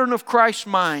pattern of Christ's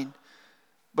mind?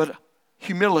 But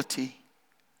humility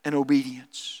and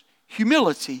obedience.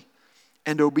 Humility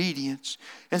and obedience.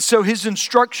 And so His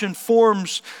instruction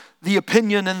forms the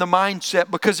opinion and the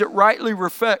mindset because it rightly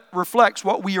reflects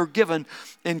what we are given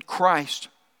in Christ,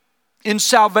 in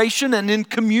salvation and in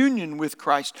communion with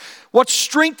Christ. What's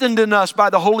strengthened in us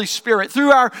by the Holy Spirit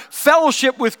through our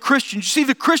fellowship with Christians. You see,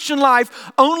 the Christian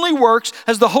life only works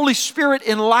as the Holy Spirit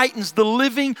enlightens the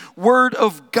living Word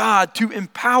of God to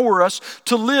empower us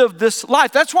to live this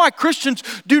life. That's why Christians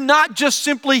do not just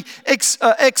simply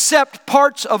accept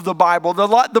parts of the Bible,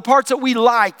 the parts that we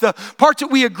like, the parts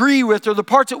that we agree with, or the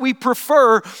parts that we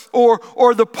prefer,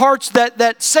 or the parts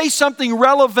that say something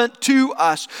relevant to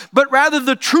us. But rather,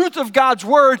 the truth of God's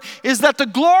Word is that the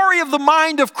glory of the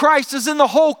mind of Christ is in the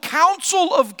whole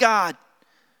counsel of God.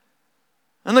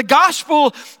 And the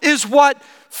gospel is what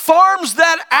farms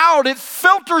that out. It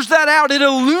filters that out. It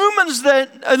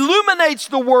illuminates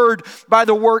the Word by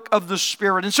the work of the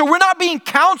Spirit. And so we're not being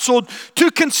counseled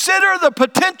to consider the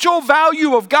potential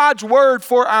value of God's Word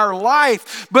for our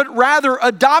life, but rather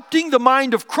adopting the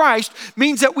mind of Christ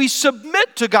means that we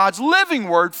submit to God's living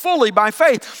Word fully by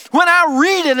faith. When I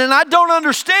read it and I don't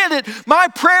understand it, my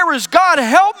prayer is, God,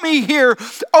 help me here.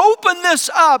 Open this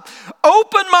up.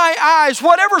 Open my eyes.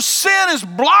 Whatever sin is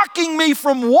blocking me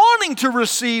from wanting to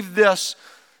receive this,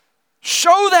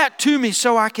 show that to me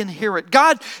so I can hear it.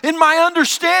 God, in my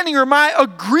understanding or my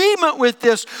agreement with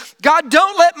this, God,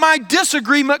 don't let my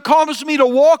disagreement cause me to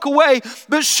walk away,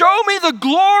 but show me the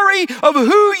glory of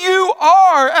who you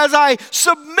are as I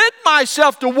submit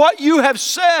myself to what you have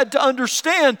said to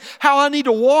understand how I need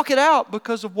to walk it out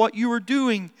because of what you are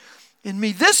doing in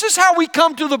me. This is how we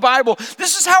come to the Bible.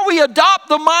 This is how we adopt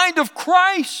the mind of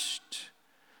Christ.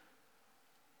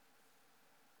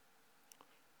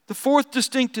 The fourth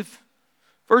distinctive,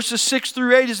 verses 6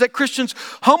 through 8, is that Christians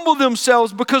humble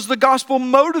themselves because the gospel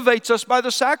motivates us by the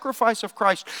sacrifice of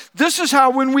Christ. This is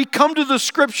how, when we come to the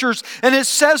Scriptures and it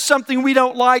says something we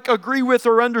don't like, agree with,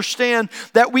 or understand,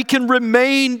 that we can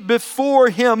remain before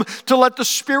Him to let the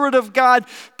Spirit of God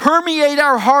permeate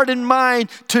our heart and mind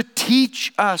to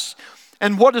teach us.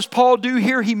 And what does Paul do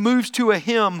here? He moves to a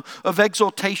hymn of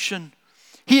exaltation.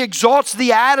 He exalts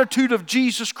the attitude of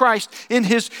Jesus Christ in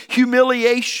His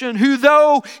humiliation, who,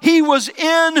 though He was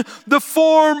in the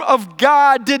form of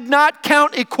God, did not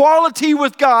count equality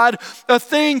with God a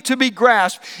thing to be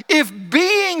grasped. If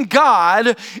being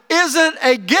God isn't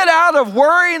a get out of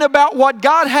worrying about what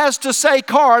God has to say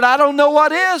card, I don't know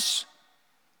what is.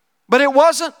 But it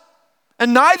wasn't,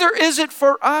 and neither is it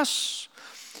for us.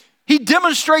 He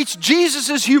demonstrates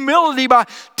Jesus' humility by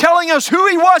telling us who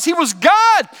He was. He was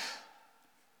God.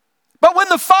 But when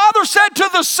the Father said to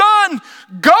the Son,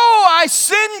 "Go, I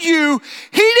send you,"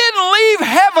 He didn't leave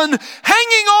heaven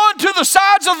hanging on to the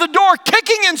sides of the door,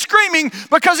 kicking and screaming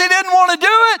because He didn't want to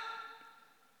do it.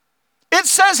 It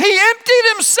says He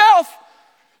emptied Himself.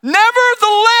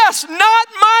 Nevertheless, not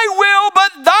my will,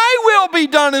 but thy will be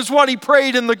done, is what He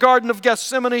prayed in the Garden of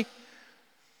Gethsemane.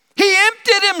 He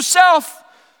emptied Himself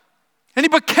and He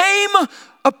became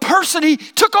a person. He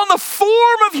took on the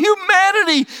form of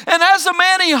humanity, and as a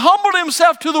man he humbled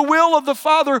Himself to the will of the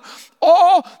Father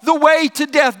all the way to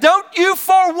death. Don't you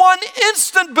for one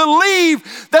instant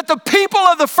believe that the people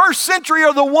of the first century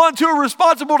are the ones who are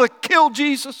responsible to kill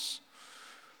Jesus.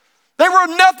 They were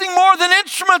nothing more than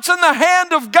instruments in the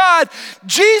hand of God.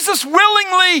 Jesus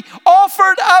willingly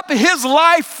offered up His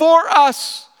life for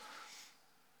us.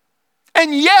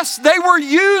 And yes, they were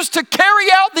used to carry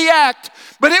out the act,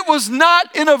 but it was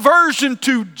not in aversion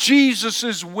to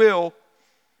Jesus' will.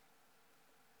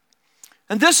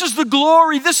 And this is the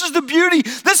glory, this is the beauty.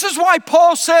 This is why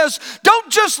Paul says,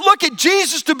 don't just look at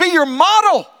Jesus to be your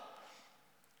model,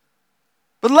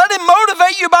 but let Him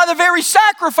motivate you by the very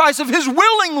sacrifice of His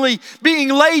willingly being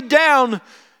laid down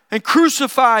and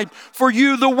crucified for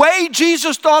you. The way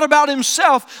Jesus thought about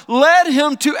Himself led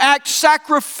Him to act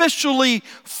sacrificially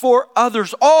for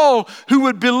others, all who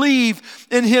would believe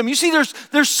in Him. You see,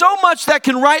 there's so much that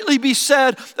can rightly be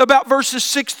said about verses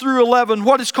 6 through 11,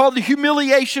 what is called the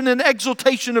humiliation and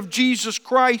exaltation of Jesus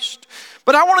Christ.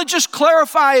 But I want to just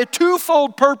clarify a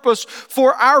twofold purpose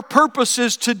for our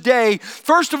purposes today.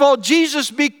 First of all,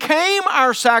 Jesus became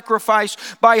our sacrifice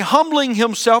by humbling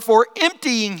Himself or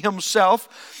emptying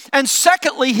Himself. And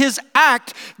secondly, His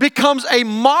act becomes a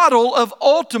model of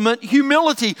ultimate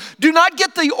humility. Do not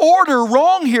get the order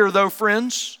wrong here, though,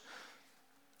 friends,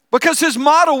 because His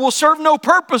model will serve no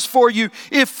purpose for you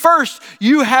if first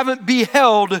you haven't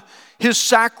beheld His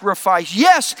sacrifice.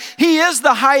 Yes, He is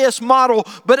the highest model,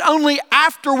 but only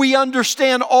after we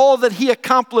understand all that He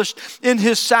accomplished in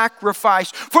His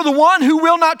sacrifice. For the one who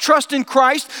will not trust in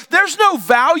Christ, there's no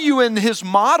value in His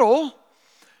model.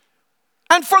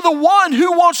 And for the one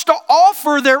who wants to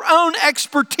offer their own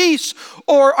expertise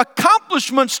or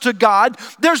accomplishments to God,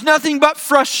 there's nothing but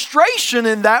frustration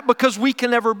in that because we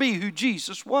can never be who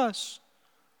Jesus was.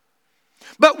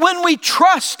 But when we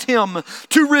trust Him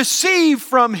to receive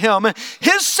from Him,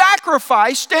 His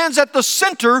sacrifice stands at the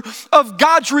center of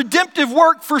God's redemptive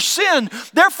work for sin.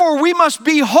 Therefore, we must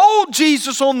behold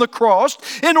Jesus on the cross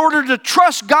in order to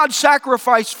trust God's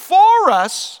sacrifice for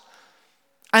us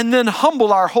and then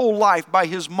humble our whole life by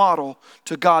His model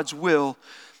to God's will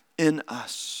in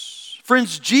us.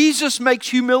 Friends, Jesus makes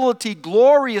humility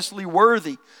gloriously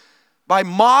worthy by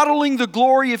modeling the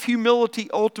glory of humility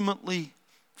ultimately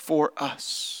for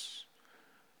us.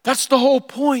 That's the whole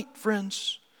point,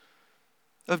 friends,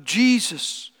 of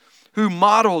Jesus, who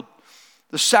modeled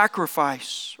the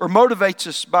sacrifice or motivates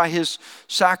us by His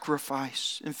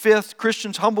sacrifice. And fifth,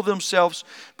 Christians humble themselves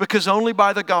because only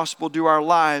by the gospel do our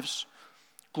lives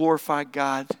glorify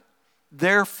God.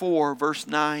 Therefore, verse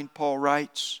 9, Paul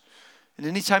writes, and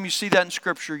anytime you see that in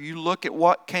Scripture, you look at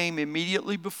what came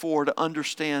immediately before to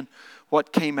understand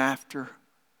what came after.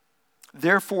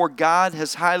 Therefore, God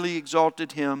has highly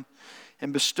exalted Him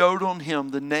and bestowed on Him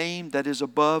the name that is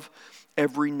above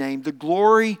every name. The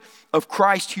glory of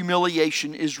Christ's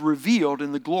humiliation is revealed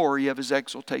in the glory of His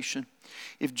exaltation.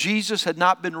 If Jesus had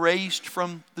not been raised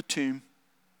from the tomb,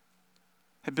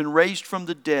 had been raised from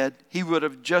the dead, He would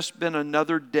have just been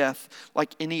another death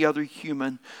like any other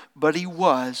human. But He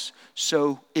was,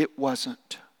 so it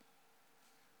wasn't.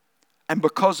 And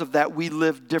because of that, we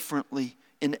live differently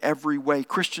in every way.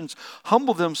 Christians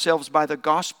humble themselves by the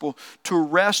gospel to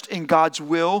rest in God's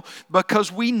will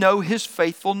because we know His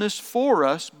faithfulness for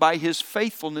us by His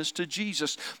faithfulness to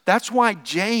Jesus. That's why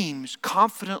James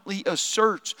confidently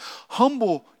asserts,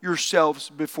 humble yourselves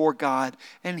before God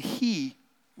and He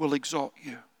will exalt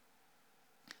you.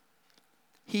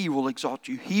 He will exalt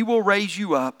you. He will raise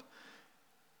you up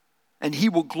and He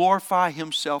will glorify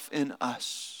Himself in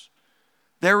us.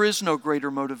 There is no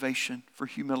greater motivation for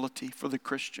humility for the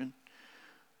Christian.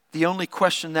 The only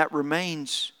question that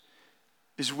remains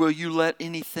is, will you let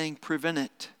anything prevent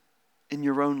it in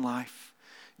your own life?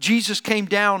 Jesus came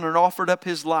down and offered up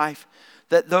His life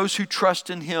that those who trust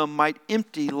in Him might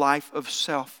empty life of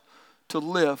self to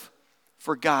live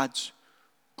for God's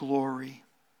glory.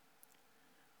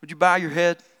 Would you bow your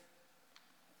head?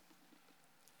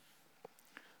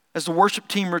 As the worship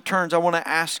team returns, I want to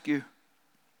ask you,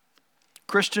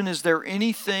 Christian, is there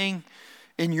anything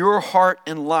in your heart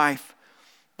and life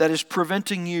that is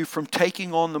preventing you from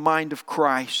taking on the mind of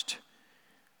Christ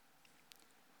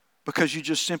because you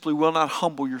just simply will not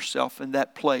humble yourself in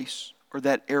that place or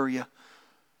that area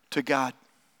to God?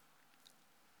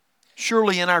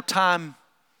 Surely in our time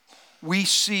we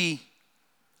see,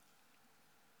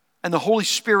 and the Holy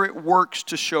Spirit works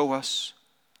to show us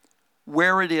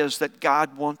where it is that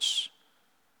God wants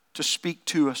to speak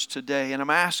to us today. And I'm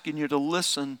asking you to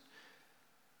listen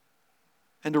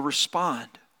and to respond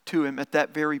to Him at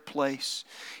that very place.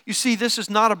 You see, this is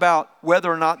not about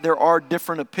whether or not there are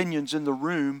different opinions in the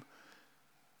room,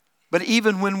 but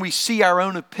even when we see our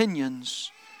own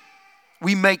opinions,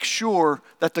 we make sure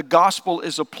that the gospel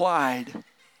is applied,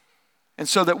 and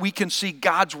so that we can see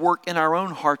God's work in our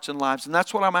own hearts and lives. And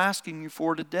that's what I'm asking you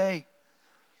for today.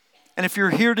 And if you're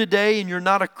here today and you're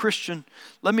not a Christian,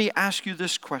 let me ask you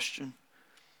this question.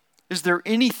 Is there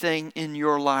anything in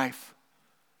your life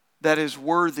that is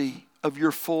worthy of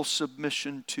your full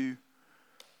submission to?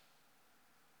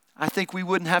 I think we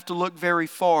wouldn't have to look very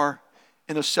far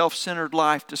in a self-centered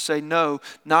life to say no,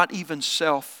 not even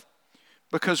self.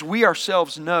 Because we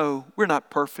ourselves know we're not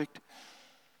perfect.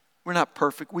 We're not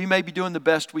perfect. We may be doing the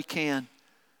best we can,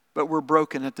 but we're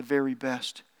broken at the very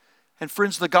best. And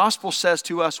friends, the gospel says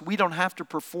to us, we don't have to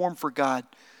perform for God.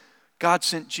 God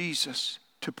sent Jesus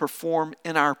to perform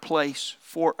in our place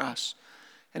for us.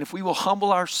 And if we will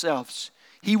humble ourselves,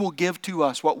 He will give to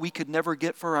us what we could never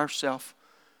get for ourselves.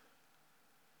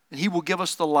 And He will give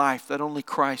us the life that only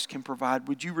Christ can provide.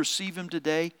 Would you receive Him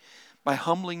today by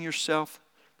humbling yourself,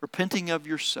 repenting of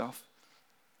yourself,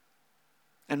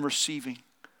 and receiving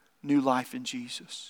new life in Jesus?